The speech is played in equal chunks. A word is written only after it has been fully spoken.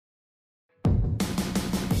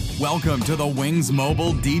Welcome to the Wings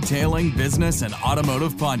Mobile Detailing Business and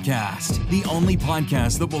Automotive Podcast, the only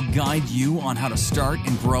podcast that will guide you on how to start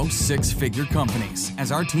and grow six-figure companies.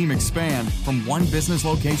 As our team expand from one business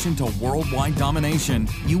location to worldwide domination,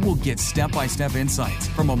 you will get step-by-step insights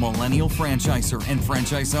from a millennial franchisor and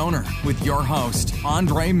franchise owner with your host,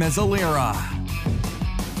 Andre Mezzalera.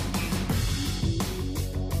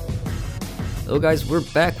 Hello guys, we're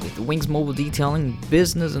back with the Wings Mobile Detailing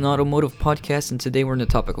Business and Automotive Podcast, and today we're on the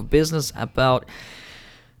topic of business about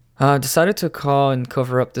decided to call and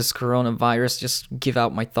cover up this coronavirus, just give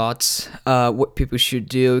out my thoughts, what people should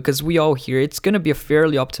do, because we all hear it's going to be a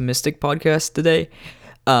fairly optimistic podcast today.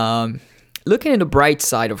 Looking at the bright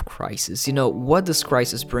side of crisis, what this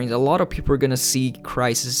crisis brings. A lot of people are going to see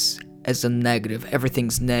crisis as a negative.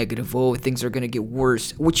 Everything's negative. Oh, things are going to get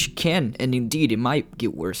worse, which can, and indeed it might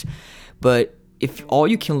get worse. But if all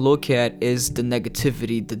you can look at is the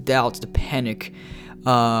negativity, the doubts, the panic,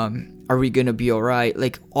 are we going to be all right?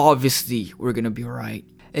 Like, obviously, we're going to be all right.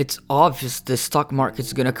 It's obvious the stock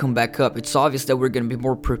market's going to come back up. It's obvious that we're going to be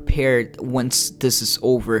more prepared once this is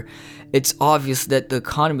over. It's obvious that the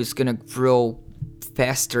economy is going to grow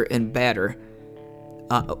faster and better.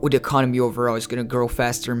 The economy overall is going to grow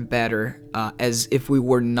faster and better, as if we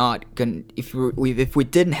were not going, if we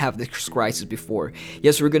didn't have this crisis before.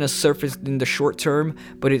 Yes, we're going to surface in the short term,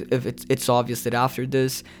 but it's obvious that after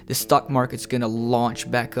this, the stock market's going to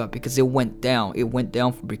launch back up because it went down. It went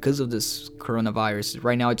down because of this coronavirus.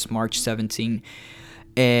 Right now it's March 17,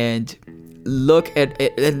 and look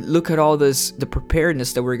at all this, the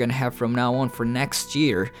preparedness that we're going to have from now on for next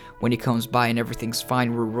year when it comes by and everything's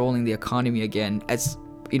fine. We're rolling the economy again. As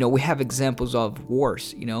we have examples of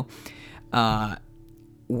wars.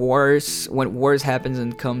 Wars, when wars happens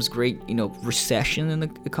and comes great recession in the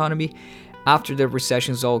economy. After the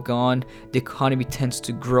recession's all gone, the economy tends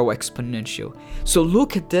to grow exponential. So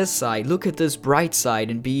look at this side, look at this bright side,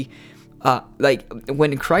 and be like,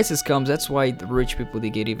 when a crisis comes, that's why the rich people they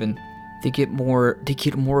get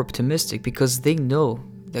more optimistic, because they know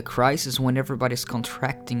the crisis, when everybody's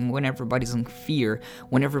contracting, when everybody's in fear,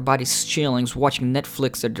 when everybody's chilling, watching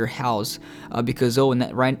Netflix at their house, because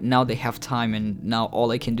right now they have time and now all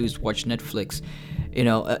I can do is watch Netflix.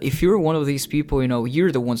 If you're one of these people,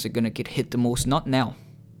 you're the ones that are gonna get hit the most. Not now,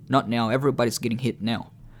 everybody's getting hit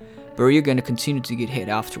now, but you're gonna continue to get hit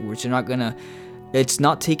afterwards. It's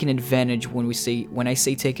not taking advantage. When I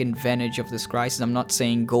say taking advantage of this crisis, I'm not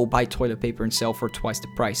saying go buy toilet paper and sell for twice the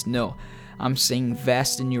price. No, I'm saying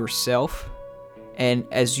invest in yourself, and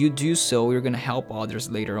as you do so, you're gonna help others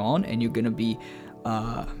later on, and you're gonna be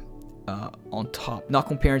on top.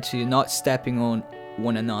 Not stepping on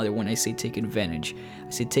one another. When I say take advantage, I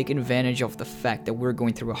say take advantage of the fact that we're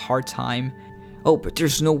going through a hard time. Oh, but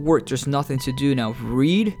there's no work. There's nothing to do now.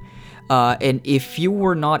 Read. And if you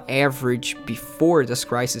were not average before this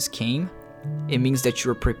crisis came, it means that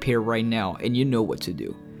you're prepared right now and you know what to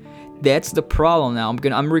do. That's the problem now.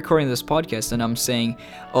 I'm recording this podcast and I'm saying,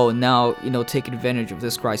 oh, now take advantage of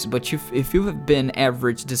this crisis. But if you have been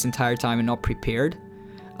average this entire time and not prepared,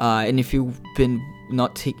 and if you've been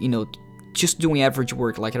not just doing average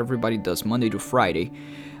work like everybody does Monday to Friday,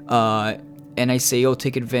 and I say, oh,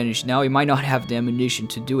 take advantage now, you might not have the ammunition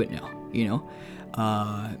to do it now.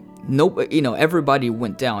 Everybody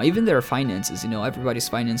went down. Even their finances, everybody's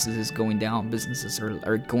finances is going down. Businesses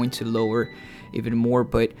are going to lower even more.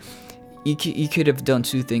 But you could have done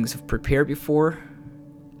two things: have prepared before,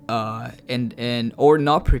 or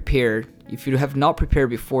not prepared. If you have not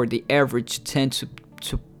prepared before, the average tend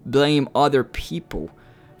to blame other people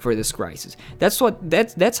for this crisis. That's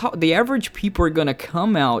how the average people are gonna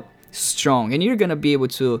come out strong, and you're gonna be able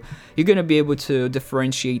to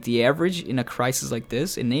differentiate the average in a crisis like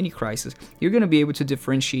this. In any crisis, you're gonna be able to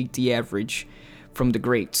differentiate the average from the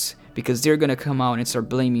greats, because they're gonna come out and start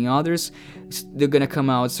blaming others. They're gonna come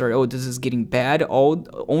out and start, oh, this is getting bad.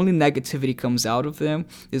 Only negativity comes out of them.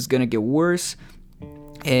 It's gonna get worse,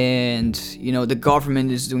 and the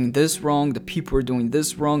government is doing this wrong, the people are doing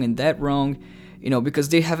this wrong and that wrong, because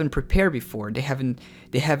they haven't prepared before. They've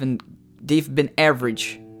been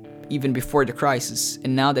average even before the crisis,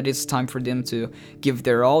 and now that it's time for them to give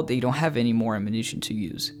their all, they don't have any more ammunition to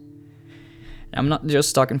use. And I'm not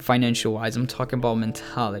just talking financial wise, I'm talking about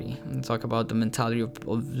mentality. I'm talking about the mentality of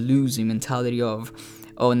losing, mentality of,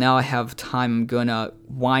 oh, now I have time, I'm gonna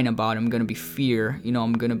whine about it, I'm gonna be fear,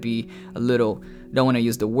 I'm gonna be a little, don't want to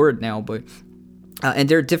use the word now, but and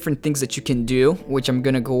there are different things that you can do, which I'm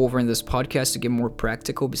gonna go over in this podcast to get more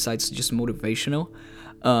practical besides just motivational.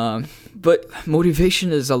 But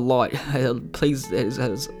motivation is a lot.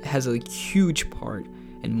 It has a huge part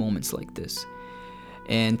in moments like this.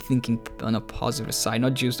 and thinking on a positive side,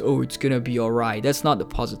 not just, oh, it's gonna be all right. That's not the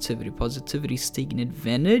positivity. Positivity is taking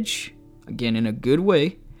advantage, again, in a good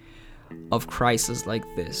way, of crises like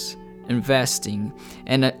this, investing.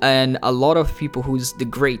 And a lot of people who's the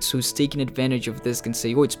greats, who's taking advantage of this, can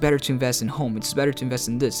say, oh, it's better to invest in home, it's better to invest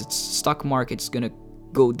in this, it's stock market's gonna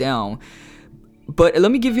go down. But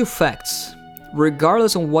let me give you facts.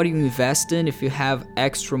 Regardless of what you invest in, if you have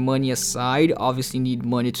extra money aside, obviously you need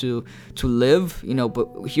money to live,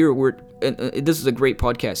 but here this is a great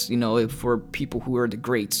podcast, for people who are the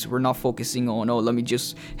greats. We're not focusing on, oh, let me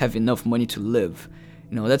just have enough money to live.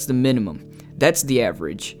 That's the minimum. That's the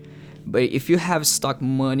average. But if you have stock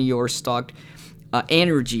money or stock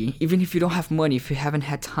energy, even if you don't have money, if you haven't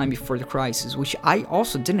had time before the crisis, which I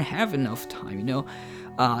also didn't have enough time,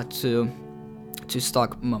 to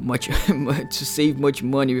stock much to save much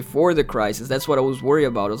money before the crisis. That's what I was worried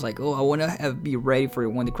about. I was like, oh, I want to be ready for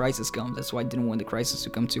when the crisis comes. That's why I didn't want the crisis to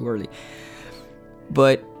come too early.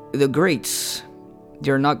 But the greats,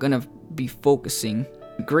 they're not gonna be focusing.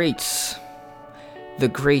 The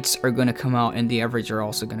greats are gonna come out, and the average are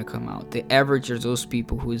also gonna come out. The average are those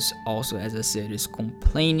people who's also, as I said, is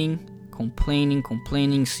complaining,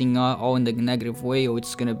 seeing all in the negative way. Oh,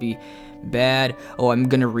 it's gonna be bad. Oh, I'm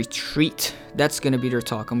gonna retreat. That's gonna be their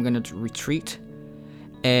talk. I'm gonna retreat,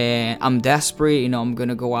 and I'm desperate. I'm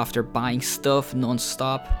gonna go after buying stuff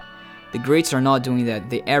non-stop. The greats are not doing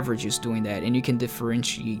that. The average is doing that, and you can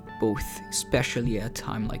differentiate both, especially at a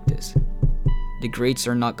time like this. The greats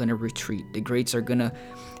are not gonna retreat. The greats are gonna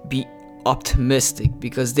be optimistic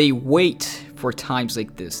because they wait for times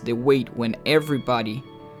like this. They wait when everybody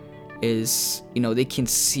is, they can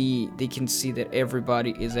see that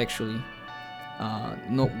everybody is actually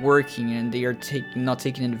not working, and they are not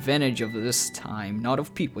taking advantage of this time, not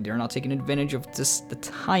of people. They're not taking advantage of the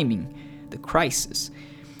timing, the crisis,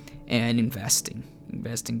 and investing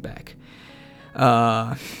back.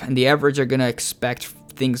 And the average are gonna expect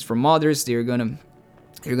things from others. They're gonna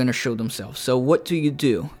show themselves. So what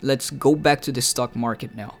do? Let's go back to the stock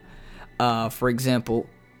market now. For example,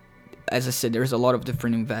 as I said, there's a lot of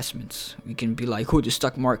different investments. You can be like, oh, the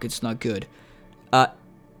stock market's not good.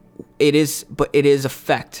 It is, but it is a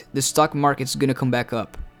fact. The stock market's gonna come back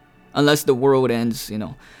up, unless the world ends,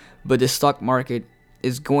 But the stock market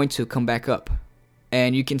is going to come back up.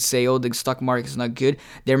 And you can say, oh, the stock market is not good.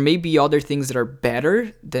 There may be other things that are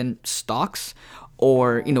better than stocks,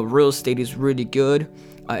 or, real estate is really good.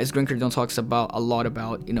 As Grant Cardone talks a lot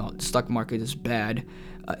about, the stock market is bad.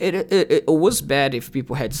 It was bad if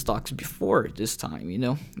people had stocks before this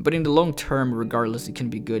time, But in the long term, regardless, it can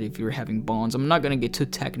be good if you're having bonds. I'm not going to get too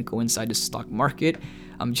technical inside the stock market.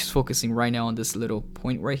 I'm just focusing right now on this little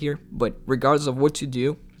point right here. But regardless of what you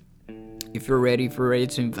do, if you're ready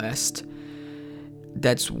to invest,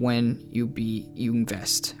 that's when you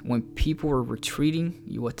invest. When people are retreating,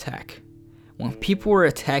 you attack. When people are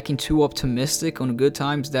attacking too optimistic on good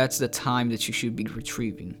times, that's the time that you should be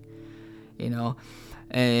retrieving,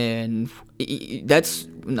 And that's,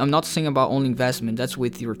 I'm not saying about only investment, that's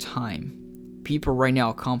with your time. People right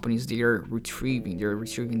now, companies, they're retrieving.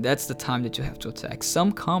 That's the time that you have to attack.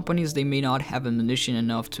 Some companies, they may not have ammunition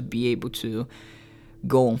enough to be able to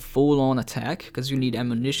go on full-on attack, because you need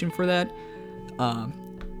ammunition for that.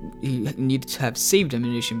 You need to have saved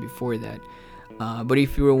ammunition before that. But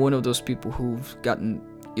if you're one of those people who've gotten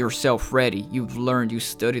yourself ready, you've learned, you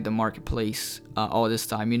studied the marketplace all this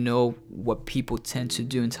time, you know what people tend to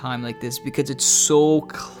do in time like this, because it's so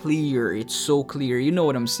clear. You know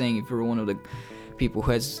what I'm saying. If you're one of the people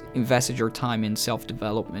who has invested your time in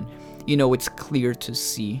self-development, it's clear to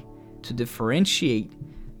see, to differentiate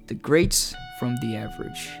the greats from the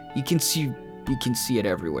average. You can see it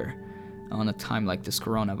everywhere on a time like this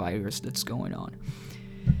coronavirus that's going on.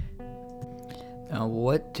 Now,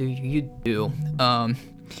 what do you do?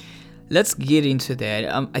 Let's get into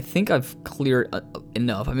that. I think I've cleared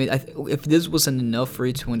enough. I mean, if this wasn't enough for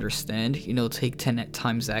you to understand, take 10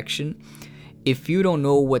 times action. If you don't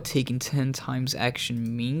know what taking 10 times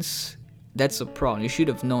action means, that's a problem. You should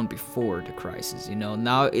have known before the crisis.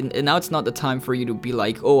 Now it's not the time for you to be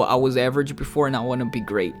like, oh, I was average before and I want to be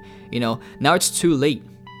great. Now it's too late.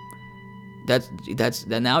 That's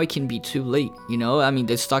now it can be too late. I mean,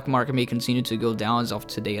 the stock market may continue to go down as of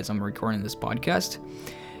today as I'm recording this podcast.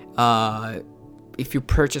 If you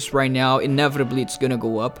purchase right now, inevitably it's gonna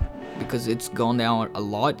go up because it's gone down a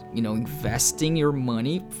lot. Investing your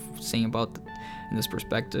money, saying about in this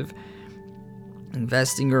perspective,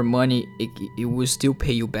 investing your money, it will still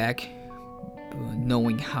pay you back,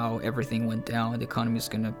 knowing how everything went down. The economy is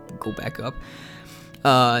gonna go back up.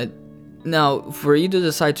 Now, for you to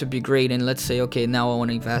decide to be great, and let's say, okay, now I want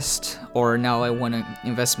to invest, or now I want to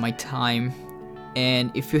invest my time,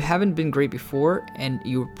 and if you haven't been great before, and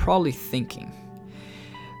you're probably thinking,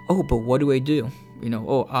 oh, but what do I do?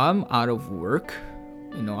 Oh, I'm out of work.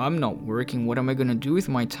 I'm not working. What am I going to do with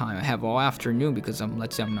my time? I have all afternoon because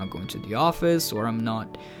let's say I'm not going to the office, or I'm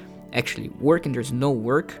not actually working. There's no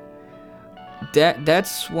work.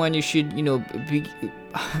 That's when you should, be.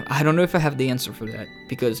 I don't know if I have the answer for that,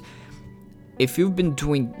 because if you've been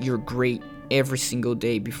doing your great every single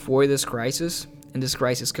day before this crisis, and this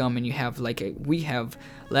crisis come and you have we have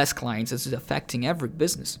less clients, this is affecting every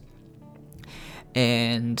business.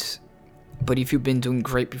 But if you've been doing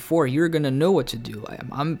great before, you're gonna know what to do.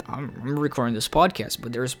 I'm recording this podcast,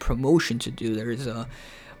 but there's promotion to do. There's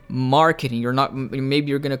marketing. Maybe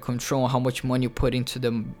you're gonna control how much money you put into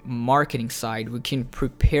the marketing side. We can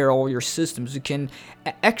prepare all your systems. You can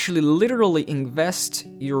actually literally invest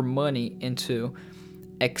your money into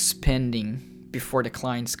expanding before the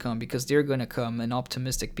clients come, because they're gonna come, and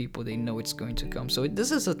optimistic people, they know it's going to come. So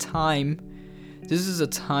this is a time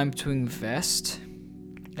to invest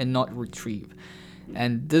and not retrieve.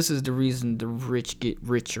 And this is the reason the rich get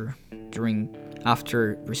richer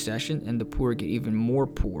after recession, and the poor get even more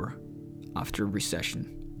poor after recession.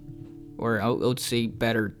 Or I would say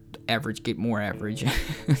better, average get more average.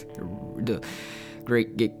 The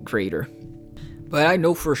great get greater. But I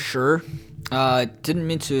know for sure, didn't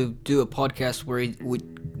mean to do a podcast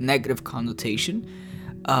with negative connotation,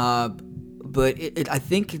 but I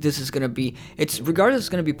think this is gonna be, regardless, it's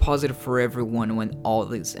gonna be positive for everyone when all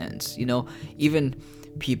this ends. Even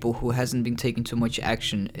people who hasn't been taking too much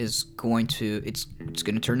action it's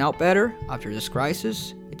gonna turn out better after this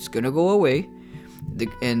crisis. It's gonna go away.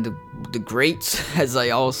 The greats, as I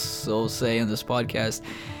also say on this podcast,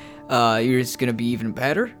 it's gonna be even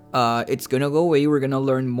better. It's gonna go away. We're gonna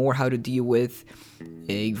learn more how to deal with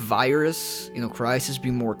a virus, crisis,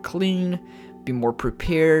 be more clean, be more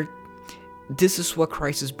prepared. This is what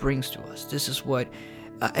crisis brings to us. This is what,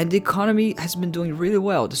 and the economy has been doing really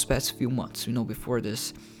well this past few months. Before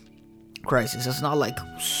this crisis, it's not like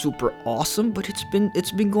super awesome, but it's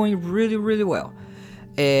been going really, really well.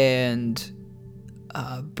 And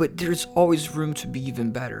but there's always room to be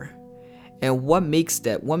even better. And what makes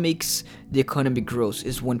the economy grow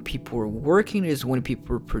is when people are working, is when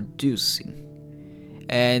people are producing.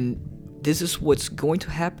 And this is what's going to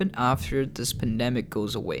happen after this pandemic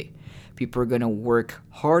goes away. People are going to work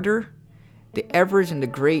harder. The average and the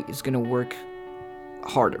great is going to work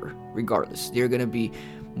harder regardless. They're going to be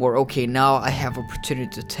more, okay, now I have opportunity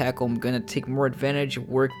to tackle. I'm going to take more advantage,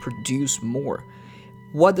 work, produce more.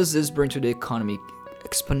 What does this bring to the economy?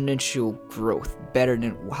 Exponential growth, better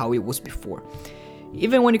than how it was before.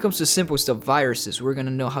 Even when it comes to simple stuff, viruses, we're going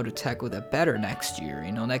to know how to tackle that better next year.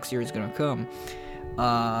 Next year is going to come.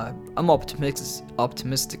 I'm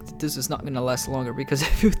optimistic that this is not going to last longer, because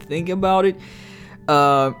if you think about it,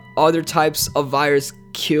 other types of virus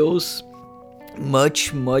kills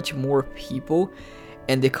much, much more people,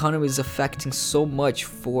 and the economy is affecting so much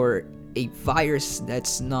for a virus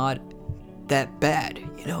that's not that bad.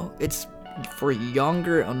 It's for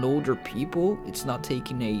younger and older people. It's not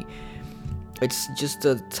taking it's just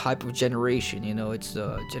a type of generation. It's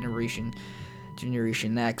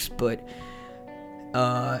generation X, but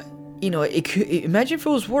imagine if it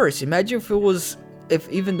was worse. Imagine if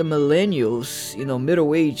even the millennials,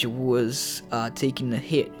 middle age, was taking a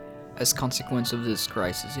hit as consequence of this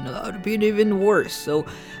crisis. That would be even worse. So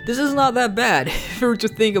this is not that bad if you were to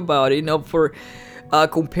think about it. For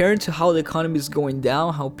comparing to how the economy is going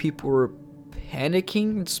down, how people are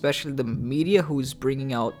panicking, especially the media, who's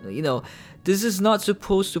bringing out, this is not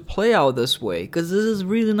supposed to play out this way, because this is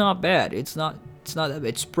really not bad. It's not that bad.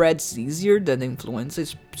 It spreads easier than influenza.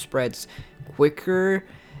 It spreads quicker.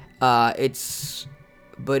 But it's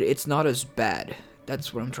not as bad.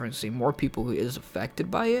 That's what I'm trying to say. More people who is affected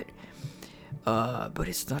by it, but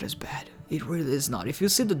it's not as bad. It really is not. If you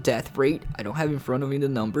see the death rate, I don't have in front of me the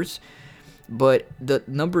numbers, but the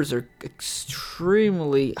numbers are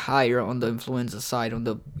extremely higher on the influenza side, on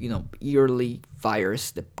the yearly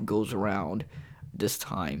virus that goes around this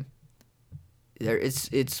time. There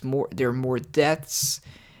are more deaths,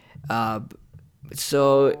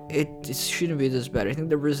 so it shouldn't be this bad. I think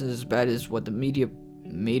the reason it's bad is what the media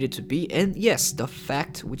made it to be, and yes, the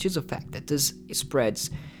fact, which is a fact, that this spreads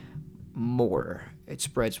more. It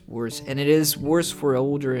spreads worse, and it is worse for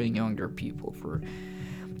older and younger people.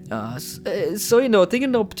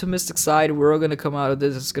 Thinking the optimistic side, we're all gonna come out of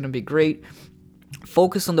this. It's gonna be great.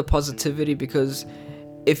 Focus on the positivity, because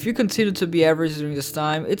if you continue to be average during this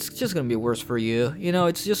time, it's just gonna be worse for you.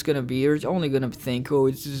 It's just gonna be. You're only gonna think, oh,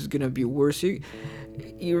 it's just gonna be worse.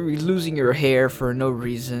 You're losing your hair for no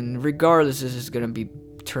reason. Regardless, this is gonna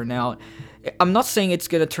turn out. I'm not saying it's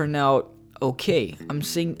gonna turn out okay. I'm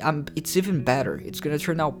saying it's even better. It's gonna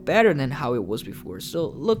turn out better than how it was before. So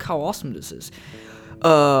look how awesome this is.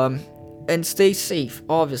 And stay safe.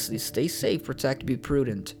 Obviously, stay safe. Protect. Be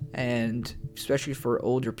prudent. And especially for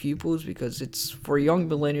older pupils, because it's for young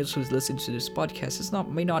millennials who's listening to this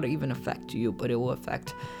podcast. May not even affect you, but it will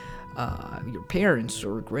affect your parents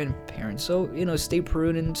or grandparents. So stay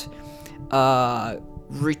prudent.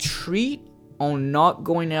 Retreat on not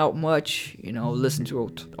going out much. Listen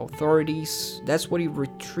to authorities. That's what you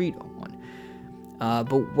retreat on.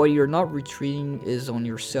 But what you're not retreating is on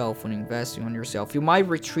yourself, on investing on yourself. You might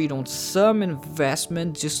retreat on some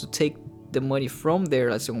investment just to take the money from there,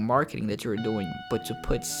 let's say on marketing that you're doing, but to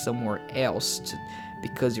put somewhere else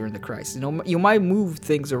because you're in the crisis. You might move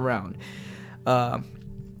things around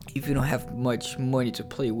if you don't have much money to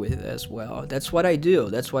play with as well. That's what I do.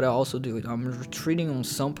 That's what I also do. I'm retreating on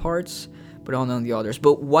some parts, but on the others.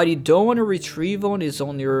 But what you don't want to retrieve on is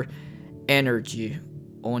on your energy,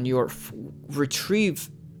 on your retrieve.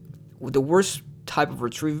 The worst type of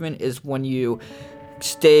retrievement is when you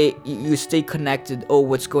stay connected. Oh,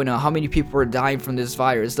 what's going on? How many people are dying from this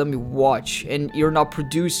virus? Let me watch. And you're not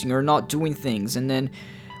producing, you're not doing things. And then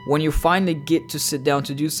when you finally get to sit down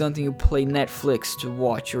to do something, you play Netflix to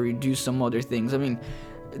watch, or you do some other things. I mean,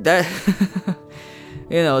 that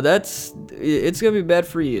it's gonna be bad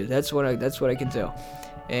for you. That's what I can tell.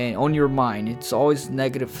 And on your mind, it's always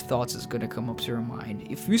negative thoughts is gonna come up to your mind.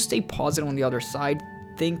 If you stay positive on the other side,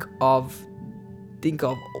 think of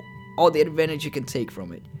all the advantage you can take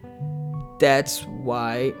from it. That's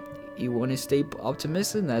why you want to stay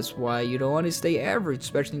optimistic. That's why you don't want to stay average,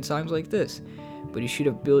 especially in times like this. But you should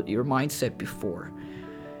have built your mindset before.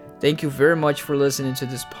 Thank you very much for listening to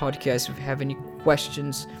this podcast. If you have any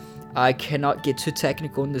questions, I cannot get too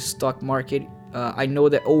technical in the stock market. I know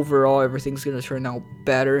that overall everything's going to turn out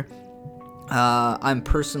better. I'm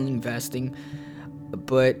personally investing,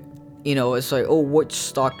 but it's like, oh, what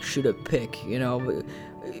stock should I pick?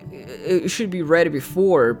 It should be ready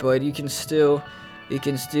before, but you can still, if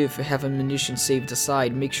you have ammunition saved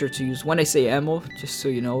aside, make sure to use, when I say ammo, just so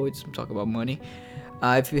you know, I'm talking about money.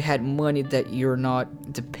 If you had money that you're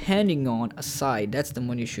not depending on aside, that's the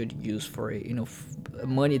money you should use for it.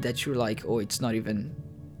 Money that you're like, oh, it's not even,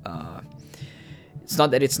 it's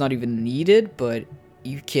not that it's not even needed, but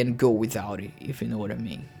you can go without it, if you know what I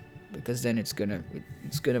mean. Because then it's gonna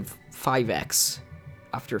 5x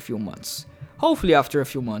after a few months. Hopefully after a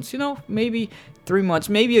few months, maybe 3 months,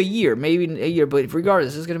 maybe a year, but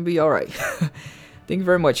regardless, it's gonna be alright. Thank you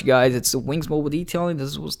very much, guys. It's the Wings Mobile Detailing.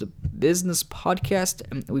 This was the business podcast,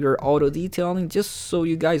 and we are auto detailing. Just so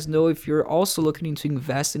you guys know, if you're also looking to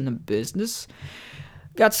invest in a business,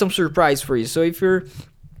 got some surprise for you. So if you're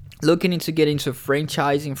looking into getting into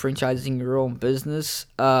franchising your own business,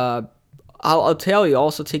 I'll tell you,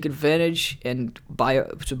 also take advantage and buy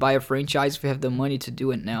a franchise if you have the money to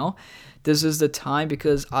do it now. This is the time,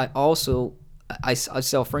 because I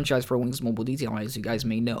sell franchise for Wings Mobile Detailing, as you guys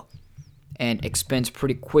may know, and expense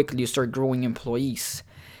pretty quickly. You start growing employees,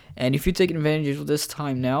 and if you take advantage of this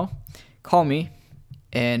time now, call me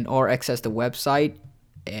or access the website,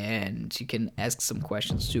 and you can ask some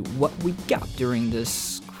questions to what we got during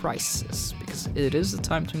this crisis, because it is the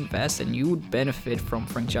time to invest, and you would benefit from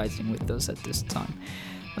franchising with us at this time.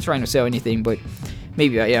 I'm not trying to sell anything, but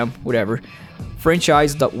maybe I am, whatever.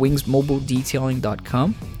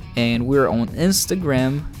 franchise.wingsmobiledetailing.com, and we're on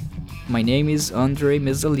Instagram. My name is Andre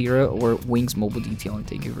Mizalira, or Wings Mobile Detailing.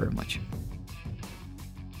 Thank you very much.